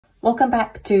Welcome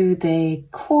back to the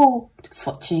QoR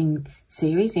swatching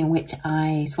series in which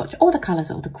I swatch all the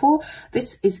colors of the QoR.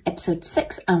 This is episode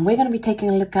 6 and we're going to be taking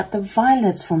a look at the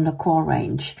violets from the QoR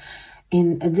range.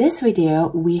 In this video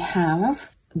we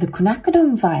have the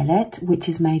Quinacridone Violet, which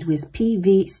is made with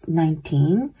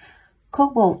PV19,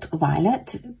 Cobalt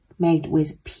Violet made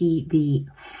with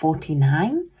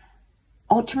PV49,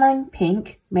 Ultramarine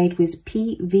Pink made with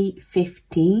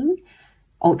PV15,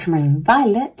 Ultramarine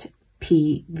Violet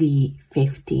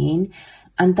PV15,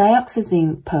 and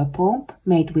Dioxazine Purple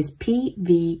made with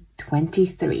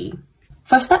PV23.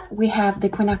 First up, we have the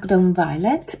Quinacridone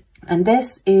Violet, and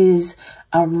this is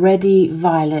a reddy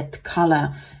violet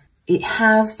color. It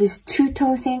has these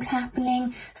two-tone things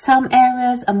happening. Some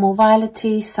areas are more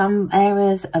violety, some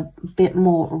areas a bit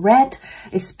more red,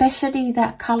 especially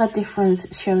that color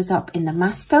difference shows up in the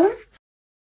mass tone.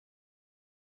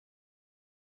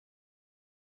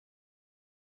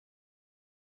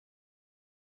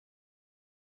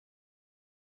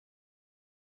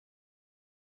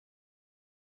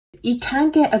 You can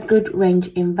get a good range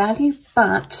in value,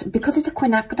 but because it's a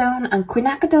quinacridone, and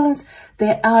quinacridones,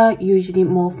 they are usually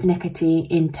more finicky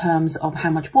in terms of how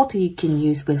much water you can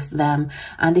use with them.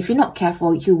 And if you're not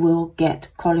careful, you will get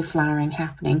cauliflowering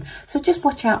happening. So just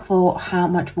watch out for how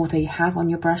much water you have on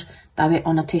your brush. Dab it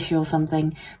on a tissue or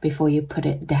something before you put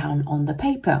it down on the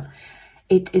paper.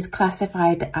 It is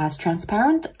classified as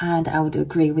transparent, and I would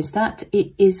agree with that.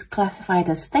 It is classified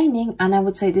as staining, and I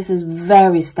would say this is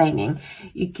very staining.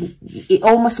 It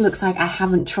almost looks like I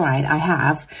haven't tried. I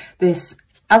have. This,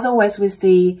 as always with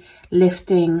the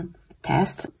lifting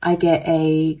test, I get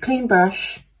a clean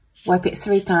brush, wipe it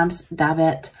 3 times, dab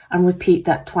it, and repeat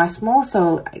that twice more.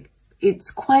 So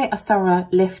it's quite a thorough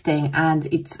lifting, and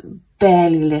it's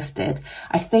barely lifted.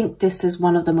 I think this is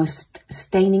one of the most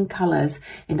staining colors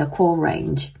in the QoR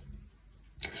range.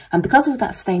 And because of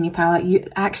that staining power, you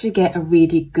actually get a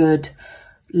really good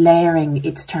layering.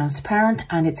 It's transparent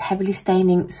and it's heavily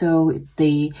staining, so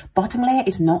the bottom layer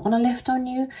is not going to lift on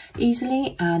you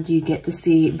easily, and you get to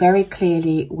see very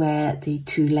clearly where the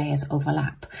 2 layers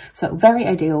overlap. So very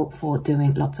ideal for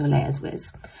doing lots of layers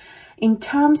with. In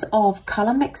terms of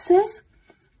color mixes,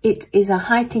 it is a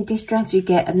high tinting strength. You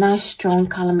get a nice strong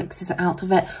color mixes out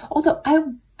of it. Although I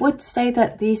would say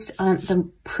that these aren't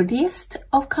the prettiest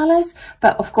of colors,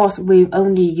 but of course we're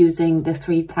only using the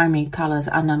 3 primary colors,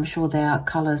 and I'm sure there are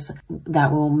colors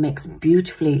that will mix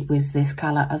beautifully with this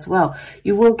color as well.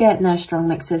 You will get nice strong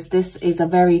mixes. This is a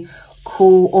very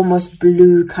cool, almost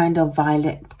blue kind of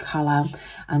violet color,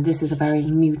 and this is a very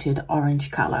muted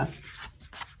orange color.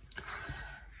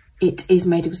 It is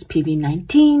made with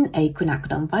PV19, a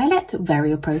quinacridone violet,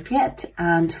 very appropriate.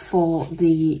 And for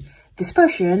the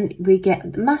dispersion, we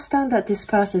get the mass tone that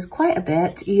disperses quite a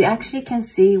bit. You actually can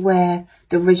see where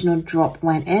the original drop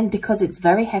went in because it's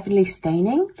very heavily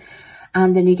staining.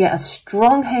 And then you get a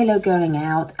strong halo going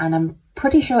out, and I'm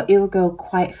pretty sure it will go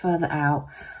quite further out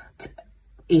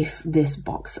if this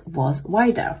box was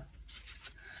wider.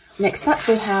 Next up,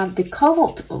 we have the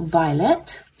Cobalt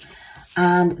Violet.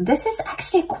 And this is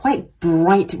actually quite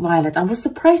bright violet. I was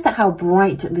surprised at how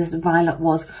bright this violet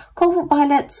was. Cobalt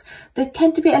violets, they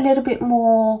tend to be a little bit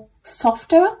more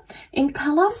softer in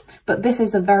color, but this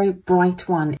is a very bright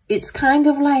one. It's kind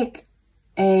of like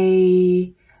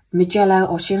a Magella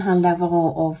or Shinhan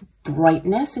level of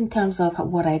brightness in terms of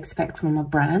what I expect from a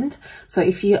brand. So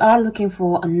if you are looking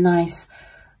for a nice,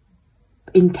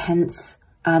 intense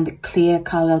and clear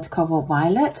colored Cobalt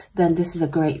Violet, then this is a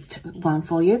great one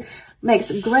for you.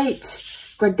 Makes great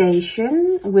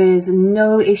gradation with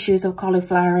no issues of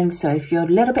cauliflowering. So if you're a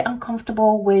little bit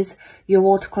uncomfortable with your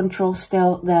water control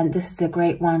still, then this is a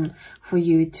great one for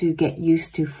you to get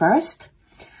used to first.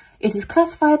 It is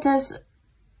classified as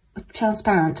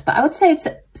transparent, but I would say it's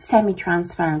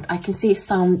semi-transparent. I can see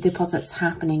some deposits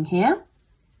happening here.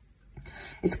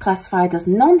 It's classified as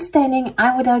non-staining.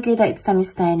 I would argue that it's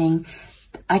semi-staining.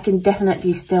 I can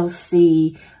definitely still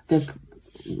see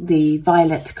the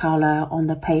violet color on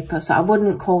the paper, so I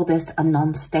wouldn't call this a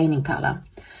non-staining color.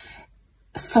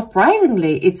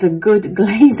 Surprisingly, it's a good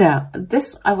glazer.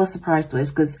 This I was surprised with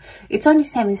because it's only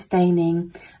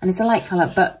semi-staining and it's a light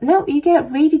color, but no, you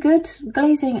get really good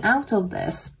glazing out of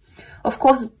this. Of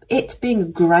course, it being a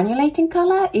granulating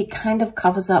color, it kind of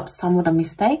covers up some of the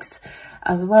mistakes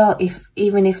as well.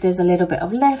 Even if there's a little bit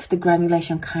of lift, the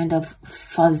granulation kind of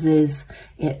fuzzes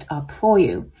it up for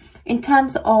you. In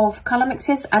terms of color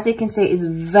mixes, as you can see, it's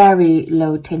very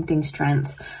low tinting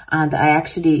strength, and I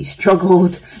actually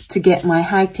struggled to get my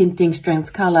high tinting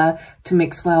strength color to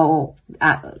mix well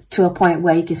to a point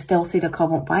where you can still see the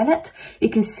Cobalt Violet. You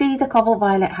can see the Cobalt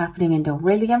Violet happening in the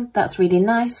Beryllium. That's really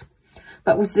nice.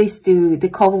 But with these two, the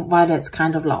Cobalt Violet's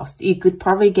kind of lost. You could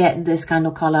probably get this kind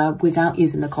of color without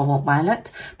using the Cobalt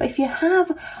Violet. But if you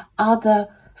have other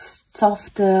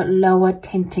softer, lower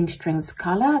tinting strength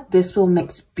color, this will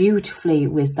mix beautifully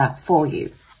with that for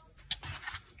you.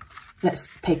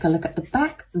 Let's take a look at the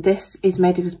back. This is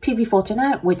made with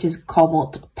PV49, which is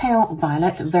Cobalt Pale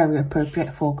Violet, very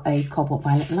appropriate for a Cobalt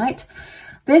Violet light.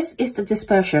 This is the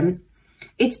dispersion.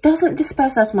 It doesn't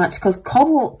disperse as much because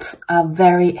cobalt are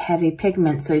very heavy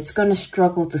pigments, so it's going to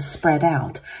struggle to spread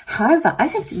out. However, I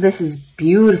think this is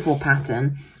beautiful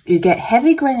pattern. You get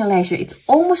heavy granulation. It's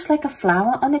almost like a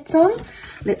flower on its own.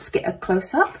 Let's get a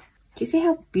close-up. Do you see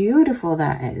how beautiful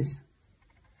that is?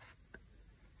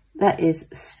 That is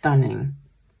stunning.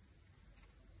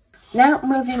 Now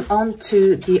moving on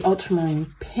to the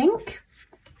Ultramarine Pink.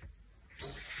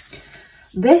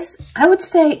 This, I would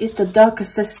say, is the darker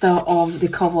sister of the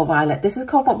Cobalt Violet. This is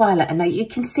Cobalt Violet, and now you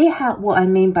can see what I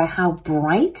mean by how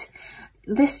bright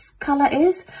this color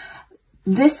is.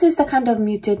 This is the kind of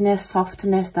mutedness,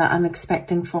 softness that I'm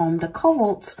expecting from the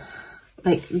Cobalt,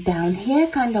 like down here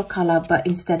kind of color, but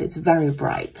instead it's very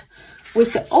bright.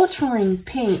 With the Ultramarine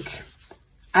Pink,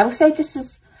 I would say this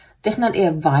is definitely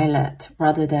a violet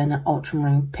rather than an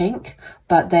ultramarine pink,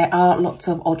 but there are lots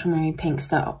of ultramarine pinks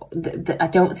that I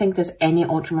don't think there's any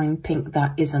ultramarine pink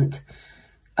that isn't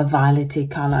a violety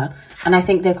color. And I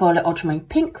think they call it ultramarine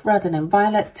pink rather than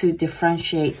violet to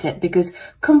differentiate it, because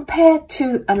compared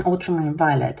to an ultramarine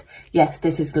violet, yes,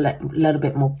 this is a little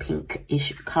bit more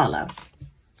pinkish color.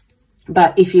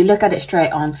 But if you look at it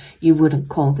straight on, you wouldn't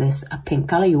call this a pink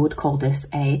color. You would call this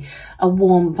a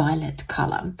warm violet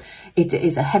color. It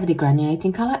is a heavily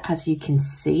granulating color, as you can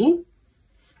see.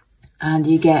 And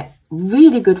you get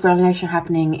really good granulation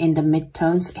happening in the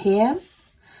midtones here.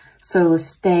 So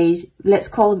let's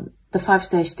call the 5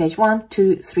 stage 1,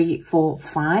 2, 3, 4,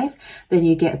 5. Then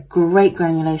you get great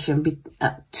granulation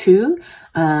at 2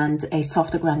 and a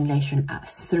softer granulation at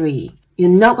 3. You're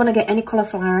not going to get any color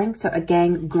flowering, so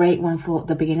again, great one for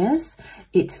the beginners.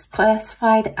 It's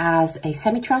classified as a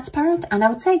semi-transparent, and I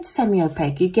would say it's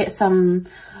semi-opaque. You get some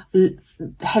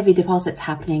heavy deposits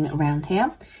happening around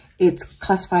here. It's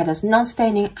classified as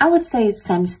non-staining. I would say it's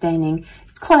semi-staining.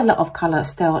 It's quite a lot of color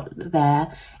still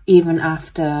there, even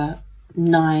after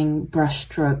 9 brush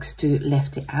strokes to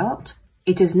lift it out.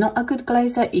 It is not a good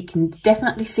glazer. You can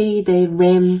definitely see the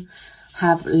rim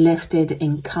have lifted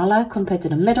in color compared to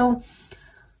the middle.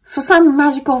 For some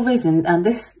magical reason, and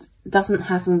this doesn't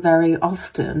happen very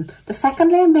often, the second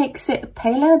layer makes it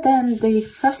paler than the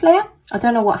first layer. I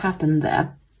don't know what happened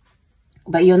there,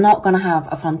 but you're not going to have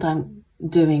a fun time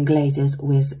doing glazes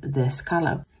with this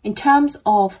color. In terms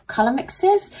of color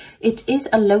mixes, it is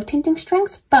a low tinting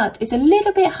strength, but it's a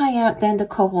little bit higher than the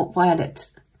Cobalt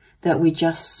Violet that we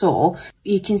just saw.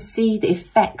 You can see the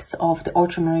effects of the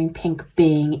Ultramarine Pink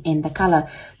being in the color.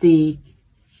 The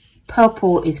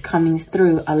purple is coming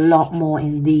through a lot more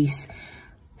in these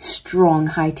strong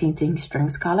high tinting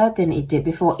strength color than it did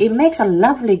before. It makes a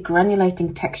lovely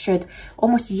granulating textured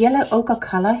almost yellow ochre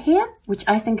color here, which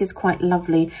I think is quite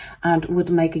lovely and would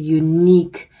make a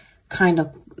unique kind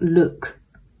of look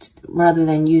rather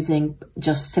than using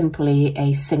just simply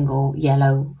a single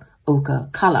yellow ochre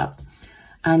color.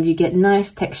 And you get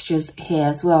nice textures here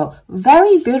as well.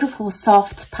 Very beautiful,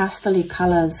 soft, pastel-y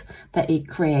colors that it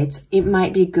creates. It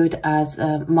might be good as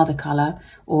a mother color,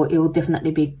 or it will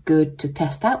definitely be good to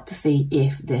test out to see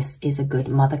if this is a good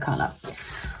mother color.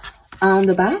 On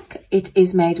the back, it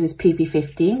is made with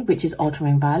PV15, which is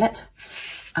Ultramarine Violet.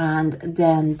 And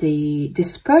then the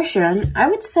dispersion, I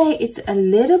would say it's a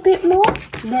little bit more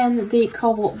than the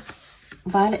Cobalt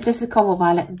Violet. This is Cobalt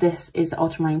Violet, this is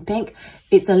Ultramarine Pink.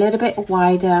 It's a little bit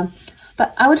wider,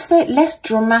 but I would say less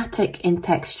dramatic in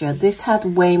texture. This had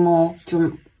way more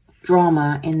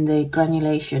drama in the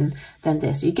granulation than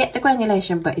this. You get the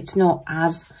granulation, but it's not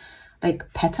as like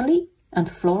petally and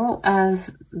floral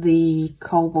as the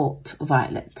Cobalt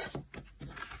Violet.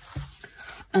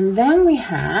 And then we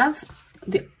have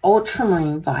the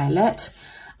Ultramarine Violet.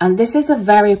 And this is a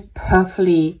very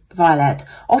purpley violet.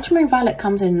 Ultramarine Violet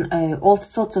comes in all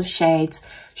sorts of shades.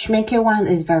 Schminke one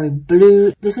is very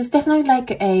blue. This is definitely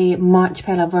like a much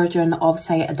paler version of,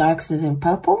 say, a Dioxazine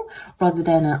purple rather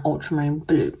than an ultramarine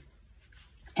blue.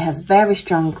 It has very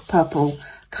strong purple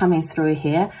coming through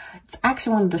here. It's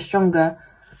actually one of the stronger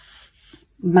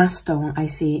mass tone I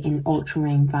see in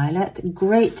Ultramarine Violet.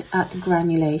 Great at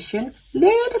granulation.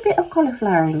 Little bit of color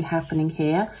flowering happening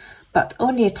here, but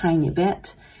only a tiny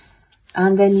bit.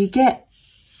 And then you get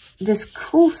this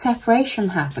cool separation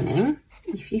happening.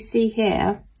 If you see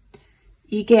here,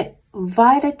 you get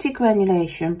violety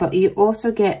granulation, but you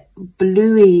also get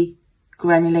bluey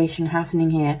granulation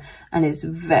happening here, and it's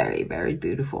very, very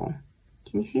beautiful.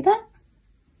 Can you see that?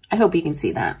 I hope you can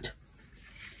see that.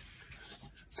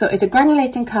 So it's a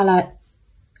granulating color.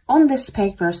 On this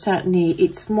paper, certainly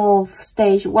it's more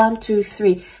stage 1, 2,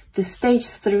 3. The stage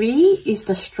 3 is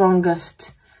the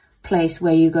strongest place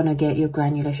where you're going to get your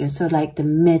granulation. So like the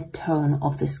mid-tone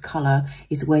of this color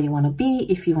is where you want to be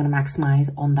if you want to maximize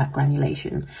on that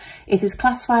granulation. It is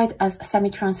classified as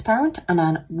semi-transparent, and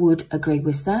I would agree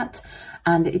with that.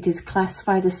 And it is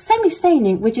classified as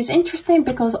semi-staining, which is interesting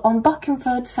because on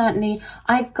Buckingford, certainly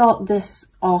I got this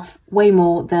off way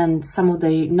more than some of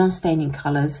the non-staining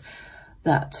colors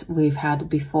that we've had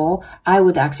before. I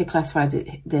would actually classify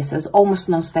this as almost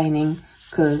non-staining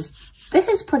because this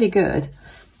is pretty good.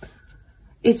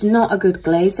 It's not a good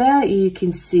glazer. You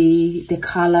can see the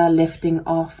color lifting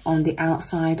off on the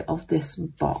outside of this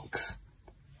box.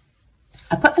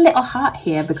 I put a little heart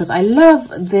here because I love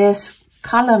this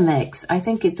color mix. I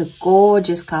think it's a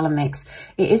gorgeous color mix.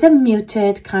 It is a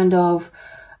muted kind of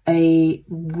a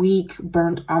weak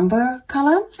burnt umber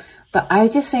color, but I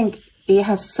just think it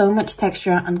has so much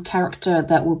texture and character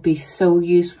that would be so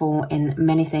useful in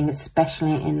many things,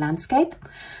 especially in landscape.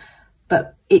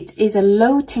 But it is a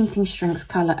low tinting strength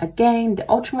color. Again, the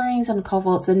ultramarines and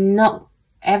cobalts are not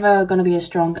ever going to be as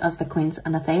strong as the quins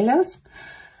and the phthalos.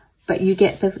 But you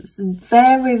get the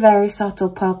very, very subtle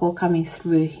purple coming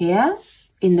through here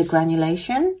in the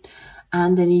granulation.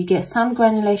 And then you get some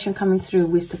granulation coming through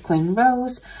with the quin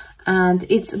rose. And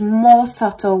it's more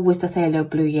subtle with the phthalo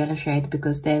blue yellow shade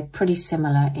because they're pretty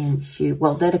similar in hue.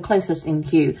 Well, they're the closest in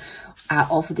hue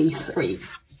out of these three.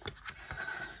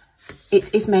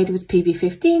 It is made with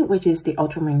PB15, which is the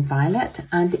Ultramarine Violet.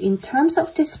 And in terms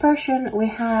of dispersion, we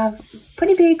have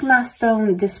pretty big mass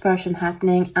tone dispersion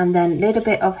happening, and then a little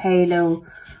bit of halo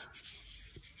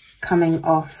coming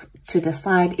off to the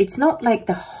side. It's not like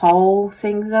the whole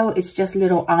thing though, it's just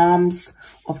little arms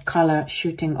of color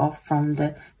shooting off from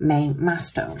the main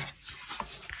mass tone.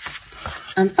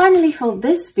 And finally, for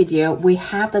this video, we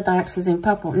have the Dioxazine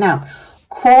Purple. Now,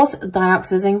 QoR's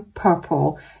Dioxazine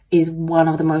Purple is one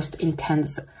of the most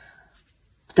intense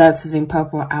Dioxazine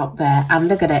Purple out there. And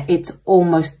look at it, it's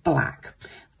almost black.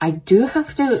 I do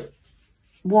have to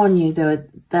warn you though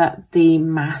that the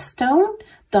mass tone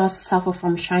does suffer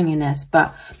from shininess,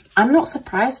 but I'm not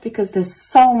surprised because there's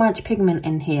so much pigment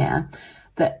in here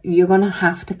that you're going to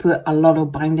have to put a lot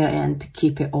of binder in to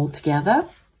keep it all together.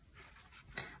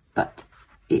 But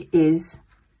it is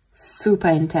super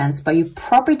intense, but you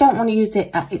probably don't want to use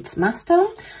it at its mass tone.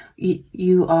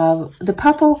 The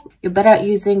purple, you're better at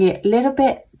using it a little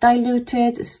bit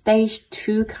diluted, stage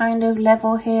 2 kind of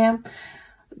level here.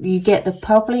 You get the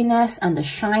purpliness and the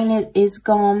shine is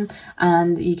gone,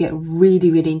 and you get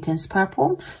really, really intense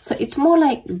purple. So it's more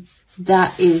like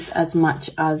that is as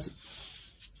much as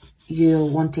you're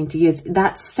wanting to use.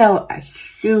 That's still a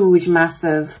huge,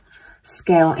 massive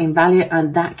scale in value,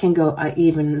 and that can go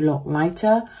even a lot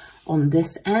lighter on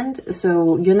this end.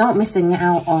 So you're not missing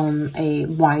out on a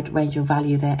wide range of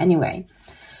value there anyway.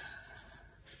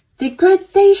 The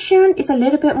gradation is a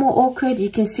little bit more awkward. You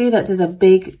can see that there's a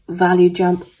big value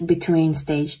jump between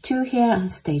stage 2 here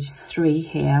and stage 3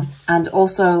 here. And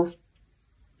also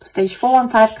stage 4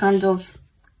 and 5 kind of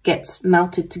gets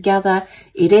melted together.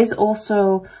 It is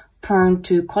also prone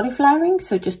to cauliflowering,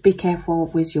 so just be careful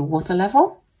with your water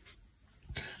level.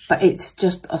 But it's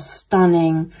just a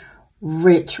stunning,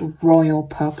 rich, royal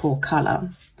purple color.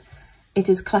 It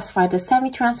is classified as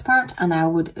semi-transparent, and I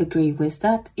would agree with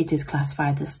that. It is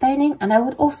classified as staining, and I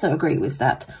would also agree with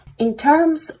that. In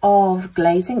terms of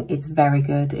glazing, it's very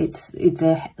good. It's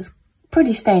a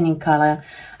pretty staining color,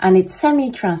 and it's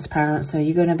semi-transparent, so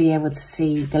you're going to be able to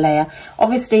see the layer.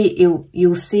 Obviously,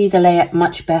 you'll see the layer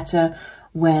much better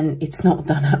when it's not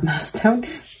done at mass tone.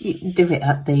 You do it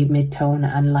at the mid-tone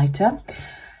and lighter.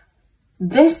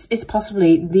 This is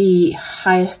possibly the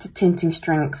highest tinting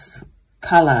strengths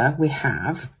color we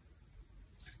have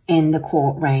in the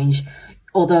QoR range,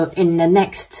 although in the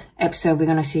next episode we're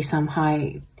going to see some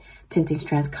high tinting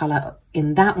strength color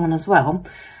in that one as well.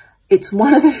 It's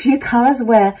one of the few colors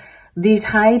where these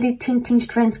highly tinting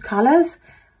strength colors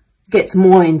gets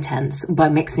more intense by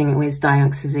mixing it with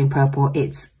Dioxazine Purple.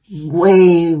 It's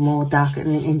way more dark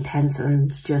and intense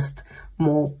and just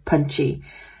more punchy.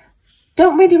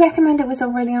 Don't really recommend it with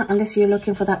Aurelian unless you're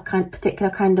looking for that particular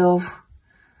kind of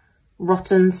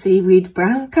rotten seaweed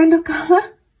brown kind of color.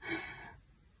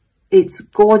 It's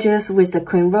gorgeous with the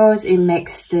quin rose. It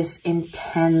makes this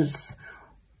intense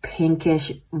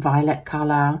pinkish violet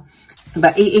color,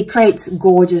 but it creates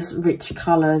gorgeous rich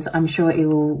colors. I'm sure it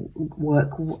will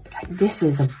work. This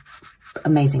is an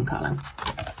amazing color.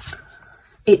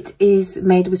 It is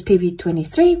made with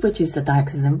PV23, which is the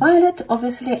Dioxazine Violet,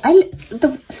 obviously.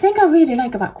 The thing I really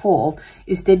like about QoR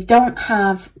is they don't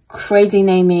have crazy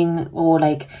naming, or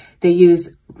like they use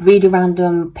really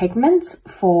random pigments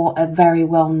for a very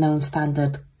well-known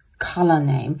standard color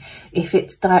name. If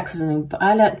it's Dioxazine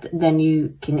Violet, then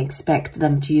you can expect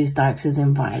them to use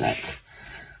Dioxazine Violet.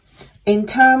 In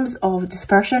terms of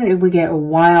dispersion, we get a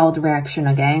wild reaction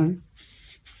again.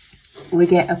 We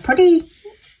get a pretty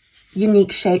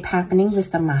unique shape happening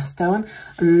with the mass tone.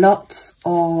 Lots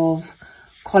of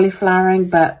cauliflowering,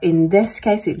 but in this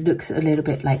case it looks a little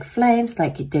bit like flames,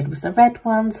 like it did with the red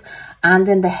ones. And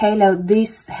then the halo,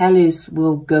 these halos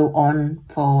will go on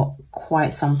for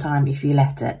quite some time if you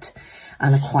let it,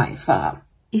 and quite far.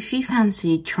 If you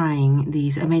fancy trying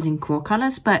these amazing QoR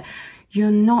colors, but you're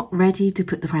not ready to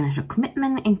put the financial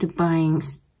commitment into buying,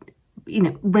 you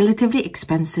know, relatively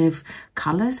expensive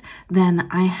colors, then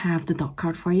I have the dot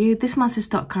card for you. This month's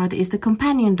dot card is the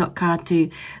companion dot card to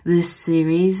this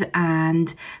series,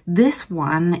 and this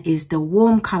one is the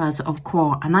warm colors of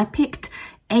QoR, and I picked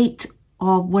 8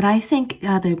 of what I think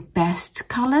are the best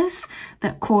colors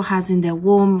that QoR has in their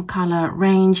warm color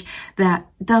range that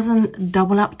doesn't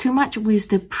double up too much with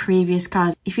the previous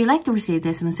colors. If you like to receive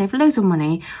this and save loads of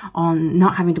money on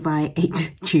not having to buy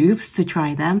 8 tubes to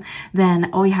try them,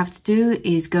 then all you have to do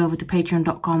is go over to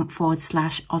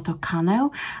patreon.com/Oto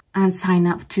Kano and sign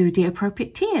up to the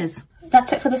appropriate tiers.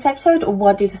 That's it for this episode.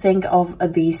 What do you think of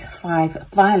these 5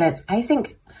 violets? I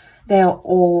think they're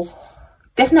all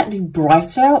definitely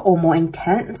brighter or more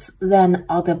intense than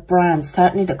other brands.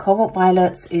 Certainly the Cobalt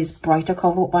Violets is brighter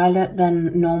Cobalt Violet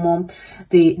than normal.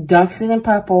 The Dioxazine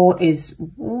Purple is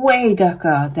way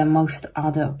darker than most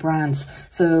other brands.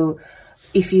 So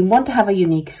if you want to have a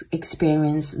unique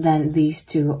experience, then these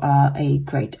two are a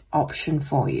great option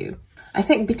for you. I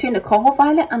think between the Cobalt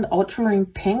Violet and Ultramarine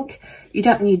Pink, you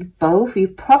don't need both. You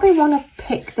probably want to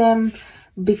pick them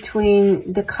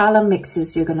between the color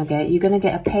mixes you're gonna get. You're gonna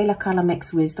get a paler color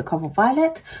mix with the Cobalt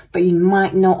Violet, but you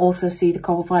might not also see the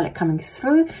Cobalt Violet coming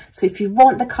through. So if you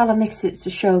want the color mixes to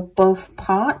show both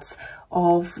parts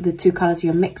of the 2 colors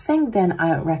you're mixing, then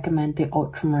I recommend the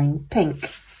Ultramarine Pink.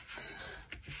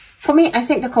 For me, I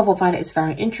think the Cobalt Violet is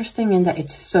very interesting in that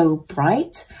it's so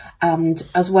bright, and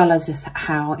as well as just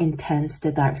how intense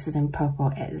the Dioxazine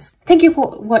Purple is. Thank you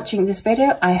for watching this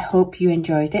video. I hope you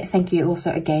enjoyed it. Thank you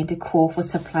also again to QoR for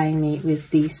supplying me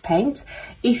with these paints.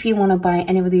 If you want to buy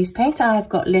any of these paints, I've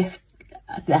got I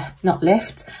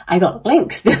got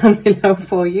links down below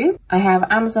for you. I have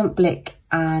Amazon, Blick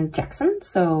and Jackson,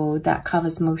 so that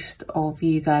covers most of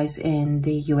you guys in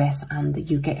the US and the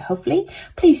UK, hopefully.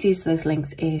 Please use those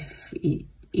links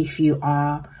if you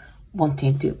are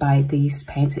wanting to buy these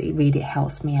paints. It really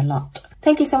helps me a lot.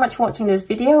 Thank you so much for watching this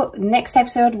video. Next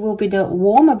episode will be the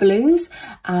warmer blues,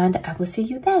 and I will see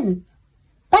you then.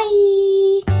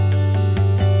 Bye.